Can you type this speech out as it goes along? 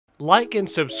Like and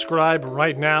subscribe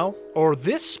right now, or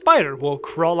this spider will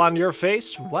crawl on your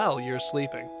face while you're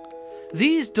sleeping.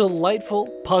 These delightful,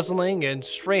 puzzling, and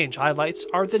strange highlights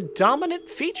are the dominant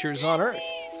features on Earth.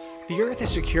 The Earth is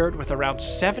secured with around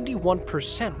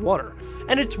 71% water,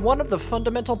 and it's one of the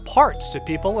fundamental parts to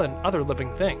people and other living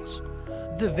things.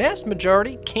 The vast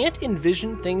majority can't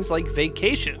envision things like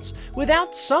vacations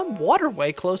without some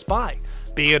waterway close by,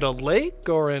 be it a lake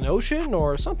or an ocean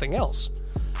or something else.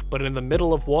 But in the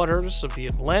middle of waters of the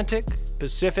Atlantic,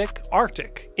 Pacific,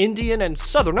 Arctic, Indian, and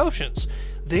Southern Oceans,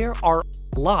 there are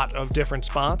a lot of different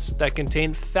spots that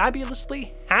contain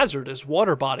fabulously hazardous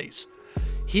water bodies.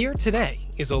 Here today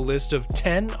is a list of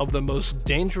 10 of the most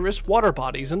dangerous water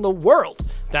bodies in the world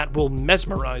that will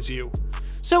mesmerize you.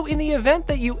 So in the event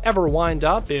that you ever wind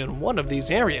up in one of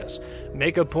these areas,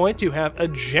 make a point to have a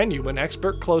genuine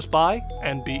expert close by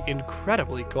and be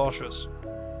incredibly cautious.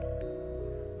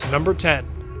 Number 10.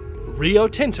 Rio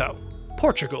Tinto,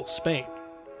 Portugal, Spain.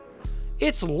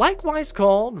 It's likewise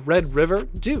called Red River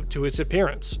due to its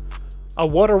appearance. A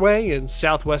waterway in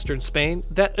southwestern Spain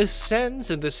that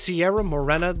ascends in the Sierra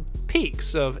Morena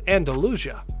peaks of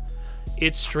Andalusia.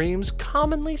 It streams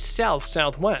commonly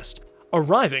south-southwest,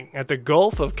 arriving at the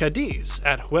Gulf of Cadiz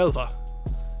at Huelva.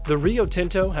 The Rio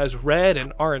Tinto has red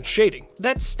and orange shading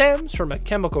that stems from a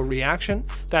chemical reaction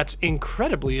that's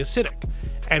incredibly acidic,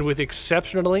 and with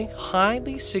exceptionally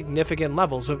highly significant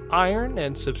levels of iron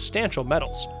and substantial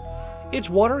metals. Its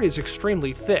water is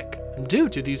extremely thick due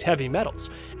to these heavy metals,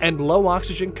 and low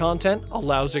oxygen content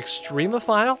allows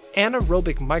extremophile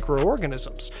anaerobic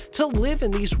microorganisms to live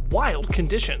in these wild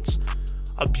conditions.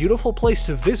 A beautiful place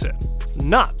to visit,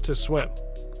 not to swim.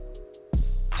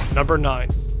 Number 9.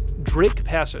 Drake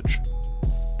Passage.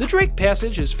 The Drake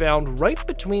Passage is found right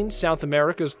between South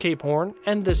America's Cape Horn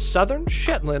and the southern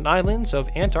Shetland Islands of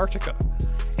Antarctica.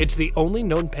 It's the only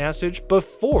known passage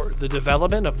before the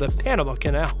development of the Panama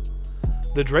Canal.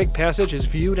 The Drake Passage is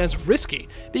viewed as risky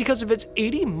because of its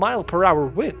 80-mile-per-hour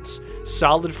winds,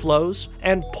 solid flows,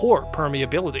 and poor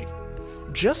permeability.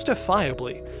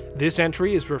 Justifiably, this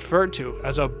entry is referred to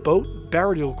as a boat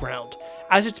burial ground,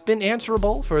 as it's been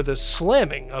answerable for the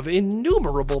slamming of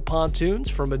innumerable pontoons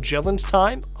from Magellan's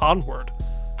time onward.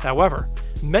 However,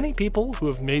 many people who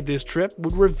have made this trip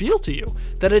would reveal to you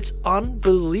that it's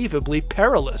unbelievably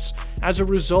perilous as a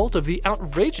result of the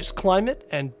outrageous climate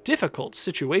and difficult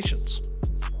situations.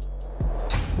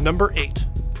 Number 8.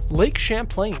 Lake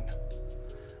Champlain.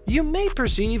 You may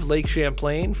perceive Lake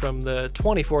Champlain from the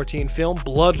 2014 film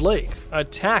Blood Lake: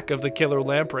 Attack of the Killer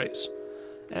Lampreys.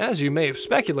 As you may have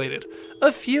speculated,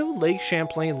 a few Lake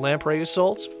Champlain lamprey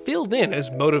assaults filled in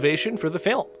as motivation for the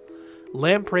film.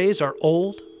 Lampreys are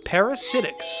old,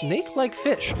 parasitic, snake-like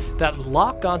fish that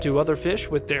lock onto other fish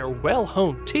with their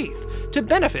well-honed teeth to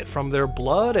benefit from their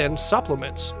blood and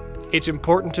supplements. It's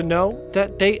important to know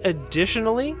that they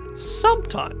additionally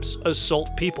sometimes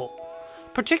assault people.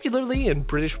 Particularly in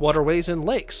British waterways and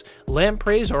lakes,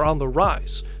 lampreys are on the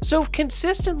rise, so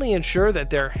consistently ensure that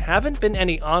there haven't been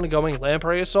any ongoing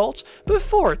lamprey assaults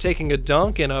before taking a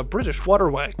dunk in a British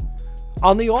waterway.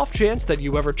 On the off chance that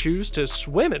you ever choose to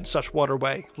swim in such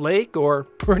waterway, lake, or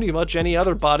pretty much any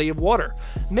other body of water,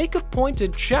 make a point to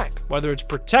check whether it's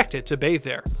protected to bathe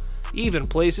there. Even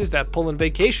places that pull in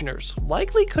vacationers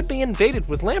likely could be invaded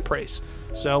with lampreys,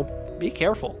 so be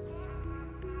careful.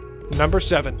 Number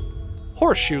 7.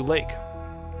 Horseshoe Lake.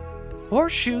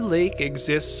 Horseshoe Lake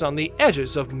exists on the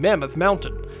edges of Mammoth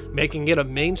Mountain, making it a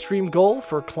mainstream goal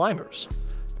for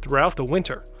climbers. Throughout the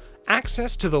winter,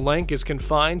 access to the lake is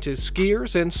confined to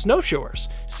skiers and snowshoers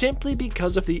simply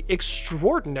because of the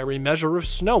extraordinary measure of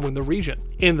snow in the region.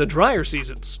 In the drier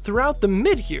seasons, throughout the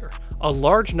mid-year, a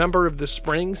large number of the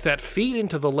springs that feed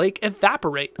into the lake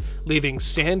evaporate, leaving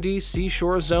sandy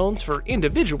seashore zones for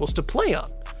individuals to play on.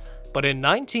 But in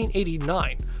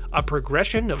 1989, a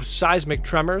progression of seismic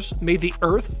tremors made the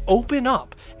Earth open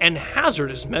up, and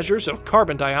hazardous measures of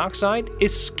carbon dioxide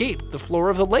escaped the floor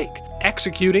of the lake,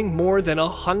 executing more than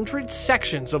 100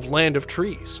 sections of land of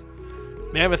trees.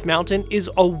 Mammoth Mountain is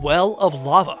a well of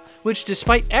lava, which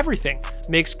despite everything,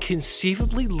 makes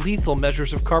conceivably lethal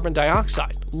measures of carbon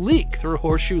dioxide leak through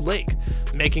Horseshoe Lake,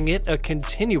 making it a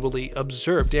continually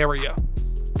observed area.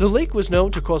 The lake was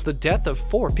known to cause the death of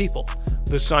 4 people.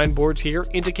 The signboards here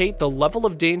indicate the level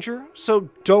of danger, so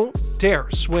don't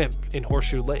dare swim in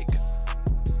Horseshoe Lake.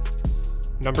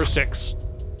 Number 6.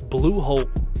 Blue Hole.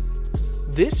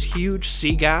 This huge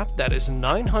sea gap that is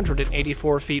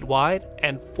 984 feet wide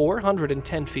and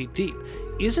 410 feet deep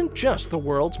isn't just the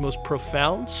world's most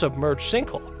profound submerged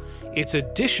sinkhole, it's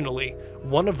additionally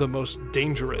one of the most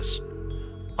dangerous.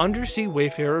 undersea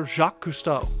wayfarer Jacques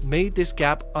Cousteau made this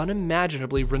gap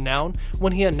unimaginably renowned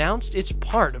when he announced it's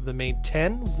part of the main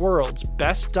 10 world's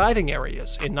best diving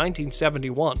areas in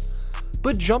 1971.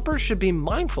 But jumpers should be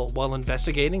mindful while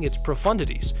investigating its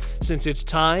profundities, since its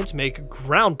tides make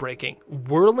groundbreaking,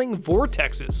 whirling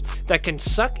vortexes that can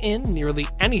suck in nearly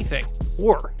anything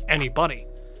or anybody.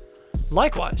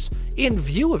 Likewise, in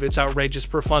view of its outrageous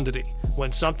profundity,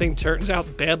 when something turns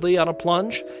out badly on a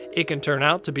plunge, it can turn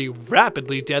out to be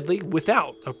rapidly deadly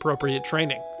without appropriate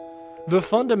training. The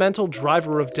fundamental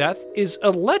driver of death is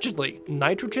allegedly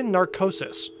nitrogen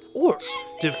narcosis, or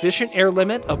deficient air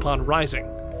limit upon rising.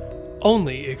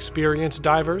 Only experienced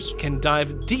divers can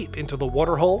dive deep into the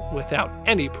waterhole without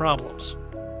any problems.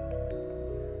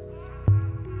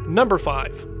 Number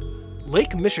 5.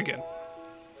 Lake Michigan.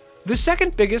 The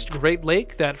second biggest Great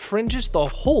Lake that fringes the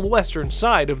whole western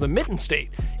side of the Mitten State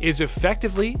is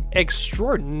effectively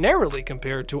extraordinarily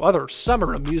compared to other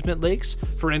summer amusement lakes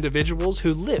for individuals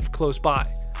who live close by.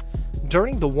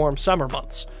 During the warm summer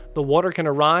months, the water can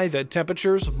arrive at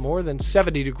temperatures of more than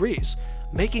 70 degrees,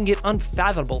 making it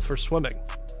unfathomable for swimming.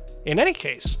 In any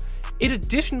case, it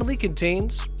additionally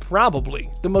contains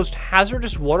probably the most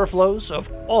hazardous water flows of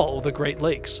all the Great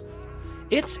Lakes.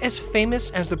 It's as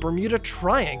famous as the Bermuda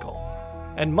Triangle,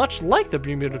 and much like the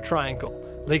Bermuda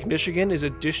Triangle, Lake Michigan is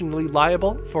additionally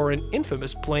liable for an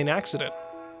infamous plane accident.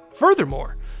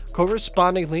 Furthermore,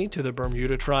 correspondingly to the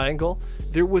Bermuda Triangle,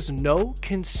 there was no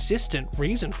consistent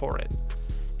reason for it.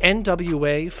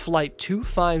 NWA Flight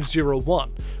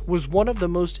 2501 was one of the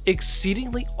most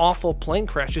exceedingly awful plane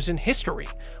crashes in history,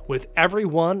 with every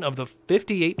one of the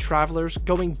 58 travelers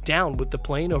going down with the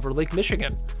plane over Lake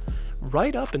Michigan.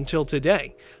 Right up until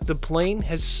today, the plane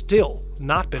has still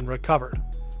not been recovered.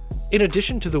 In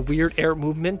addition to the weird air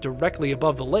movement directly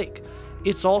above the lake,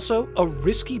 it's also a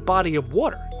risky body of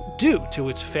water due to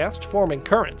its fast-forming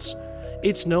currents.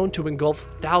 It's known to engulf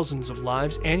thousands of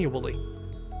lives annually.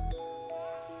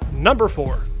 Number 4.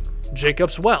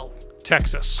 Jacob's Well,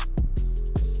 Texas.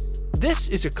 This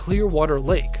is a clear water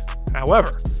lake.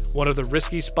 However, one of the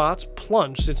risky spots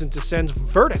plunges since it descends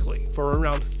vertically for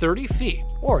around 30 feet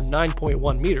or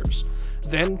 9.1 meters,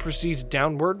 then proceeds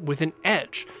downward with an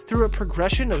edge through a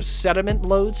progression of sediment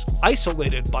loads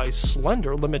isolated by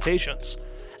slender limitations,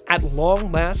 at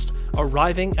long last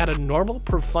arriving at a normal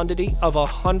profundity of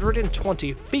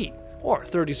 120 feet or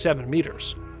 37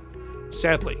 meters.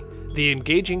 Sadly, the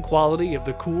engaging quality of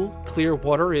the cool, clear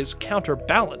water is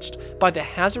counterbalanced by the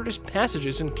hazardous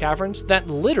passages and caverns that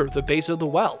litter the base of the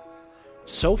well.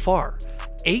 So far,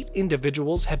 8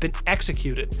 individuals have been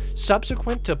executed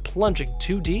subsequent to plunging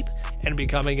too deep and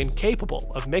becoming incapable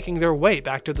of making their way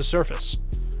back to the surface.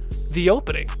 The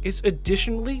opening is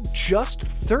additionally just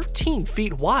 13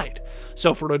 feet wide,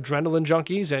 so for adrenaline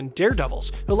junkies and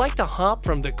daredevils who like to hop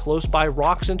from the close-by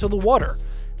rocks into the water,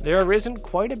 there isn't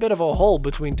quite a bit of a hole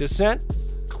between descent,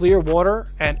 clear water,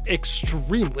 and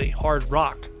extremely hard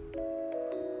rock.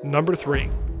 Number 3.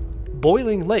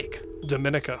 Boiling Lake,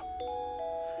 Dominica.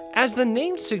 As the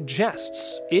name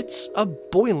suggests, it's a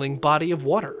boiling body of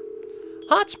water.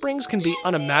 Hot springs can be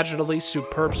unimaginably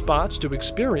superb spots to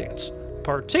experience,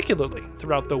 particularly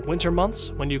throughout the winter months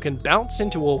when you can bounce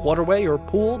into a waterway or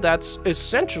pool that's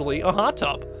essentially a hot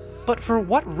tub. But for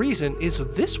what reason is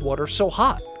this water so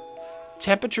hot?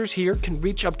 Temperatures here can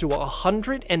reach up to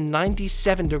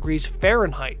 197 degrees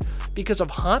Fahrenheit because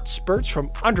of hot spurts from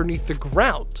underneath the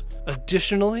ground,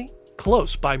 additionally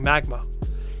close by magma.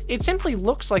 It simply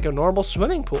looks like a normal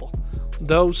swimming pool,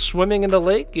 though swimming in the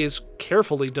lake is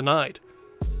carefully denied.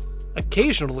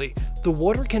 Occasionally, the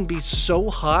water can be so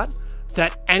hot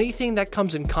that anything that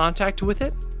comes in contact with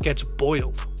it gets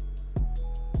boiled.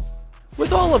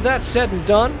 With all of that said and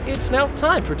done, it's now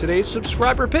time for today's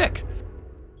subscriber pick.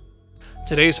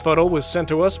 Today's photo was sent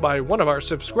to us by one of our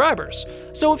subscribers,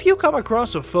 so if you come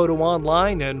across a photo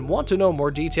online and want to know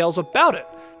more details about it,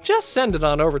 just send it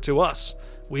on over to us.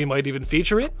 We might even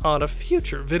feature it on a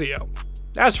future video.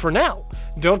 As for now,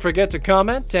 don't forget to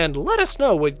comment and let us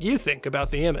know what you think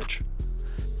about the image.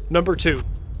 Number 2.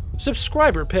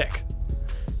 Subscriber pick.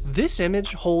 This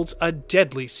image holds a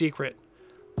deadly secret.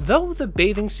 Though the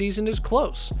bathing season is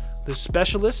close, the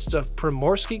specialists of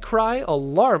Primorsky Krai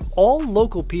alarm all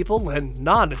local people and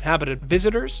non-inhabited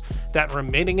visitors that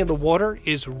remaining in the water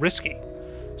is risky.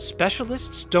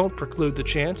 Specialists don't preclude the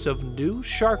chance of new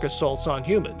shark assaults on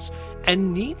humans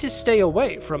and need to stay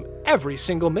away from every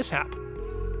single mishap.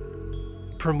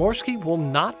 Primorsky will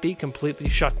not be completely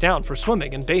shut down for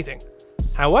swimming and bathing.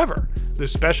 However, the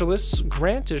specialists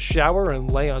grant to shower and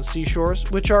lay on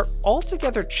seashores which are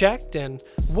altogether checked and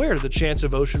where the chance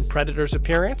of ocean predators'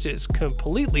 appearance is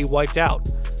completely wiped out.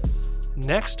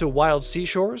 next to wild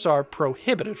seashores are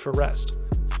prohibited for rest: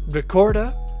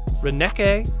 Rekorda,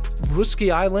 Reneke,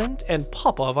 Ruski Island, and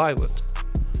Popov Island.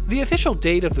 The official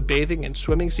date of the bathing and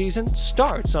swimming season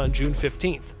starts on June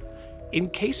 15th. In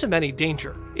case of any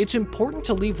danger, it's important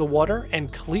to leave the water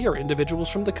and clear individuals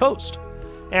from the coast.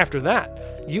 After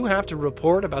that, you have to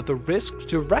report about the risk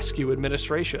to Rescue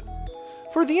Administration.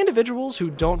 For the individuals who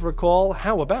don't recall,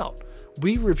 how about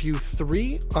we review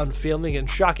 3 unfeeling and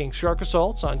shocking shark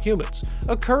assaults on humans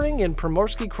occurring in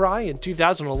Primorsky Krai in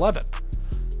 2011.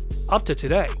 Up to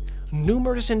today,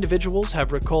 numerous individuals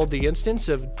have recalled the instance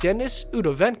of Denis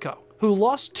Udovenko, who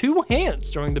lost 2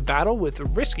 hands during the battle with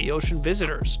risky ocean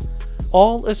visitors.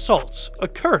 All assaults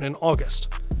occurred in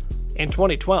August. In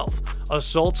 2012,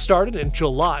 assaults started in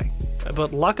July,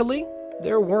 but luckily,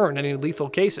 there weren't any lethal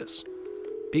cases.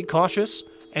 Be cautious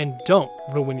and don't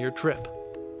ruin your trip.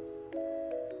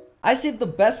 I saved the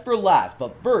best for last,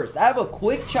 but first, I have a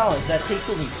quick challenge that takes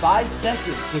only 5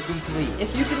 seconds to complete.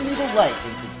 If you can leave a like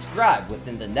and subscribe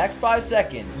within the next 5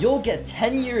 seconds, you'll get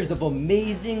 10 years of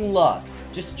amazing luck.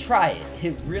 Just try it,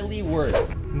 it really works.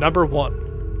 Number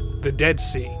 1. The Dead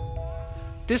Sea.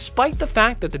 Despite the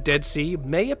fact that the Dead Sea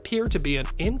may appear to be an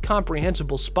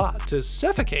incomprehensible spot to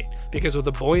suffocate because of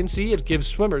the buoyancy it gives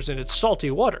swimmers in its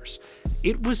salty waters,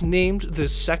 it was named the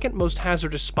 2nd most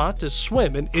hazardous spot to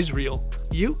swim in Israel.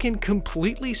 You can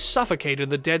completely suffocate in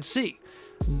the Dead Sea,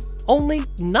 only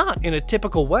not in a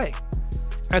typical way.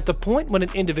 At the point when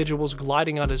an individual is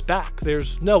gliding on his back,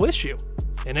 there's no issue.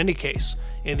 In any case,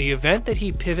 in the event that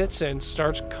he pivots and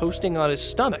starts coasting on his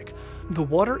stomach, the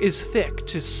water is thick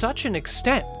to such an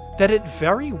extent that it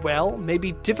very well may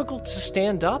be difficult to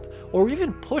stand up or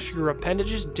even push your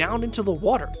appendages down into the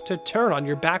water to turn on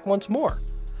your back once more.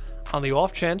 On the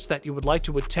off chance that you would like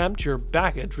to attempt your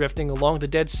back at drifting along the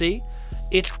Dead Sea,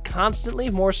 it's constantly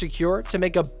more secure to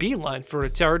make a beeline for a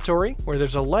territory where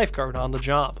there's a lifeguard on the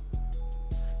job.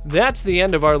 That's the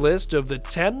end of our list of the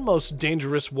 10 most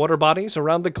dangerous water bodies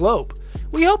around the globe.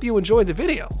 We hope you enjoyed the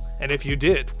video, and if you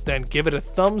did, then give it a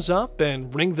thumbs up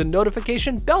and ring the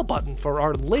notification bell button for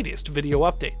our latest video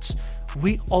updates.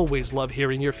 We always love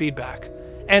hearing your feedback.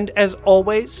 And as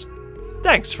always,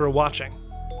 thanks for watching.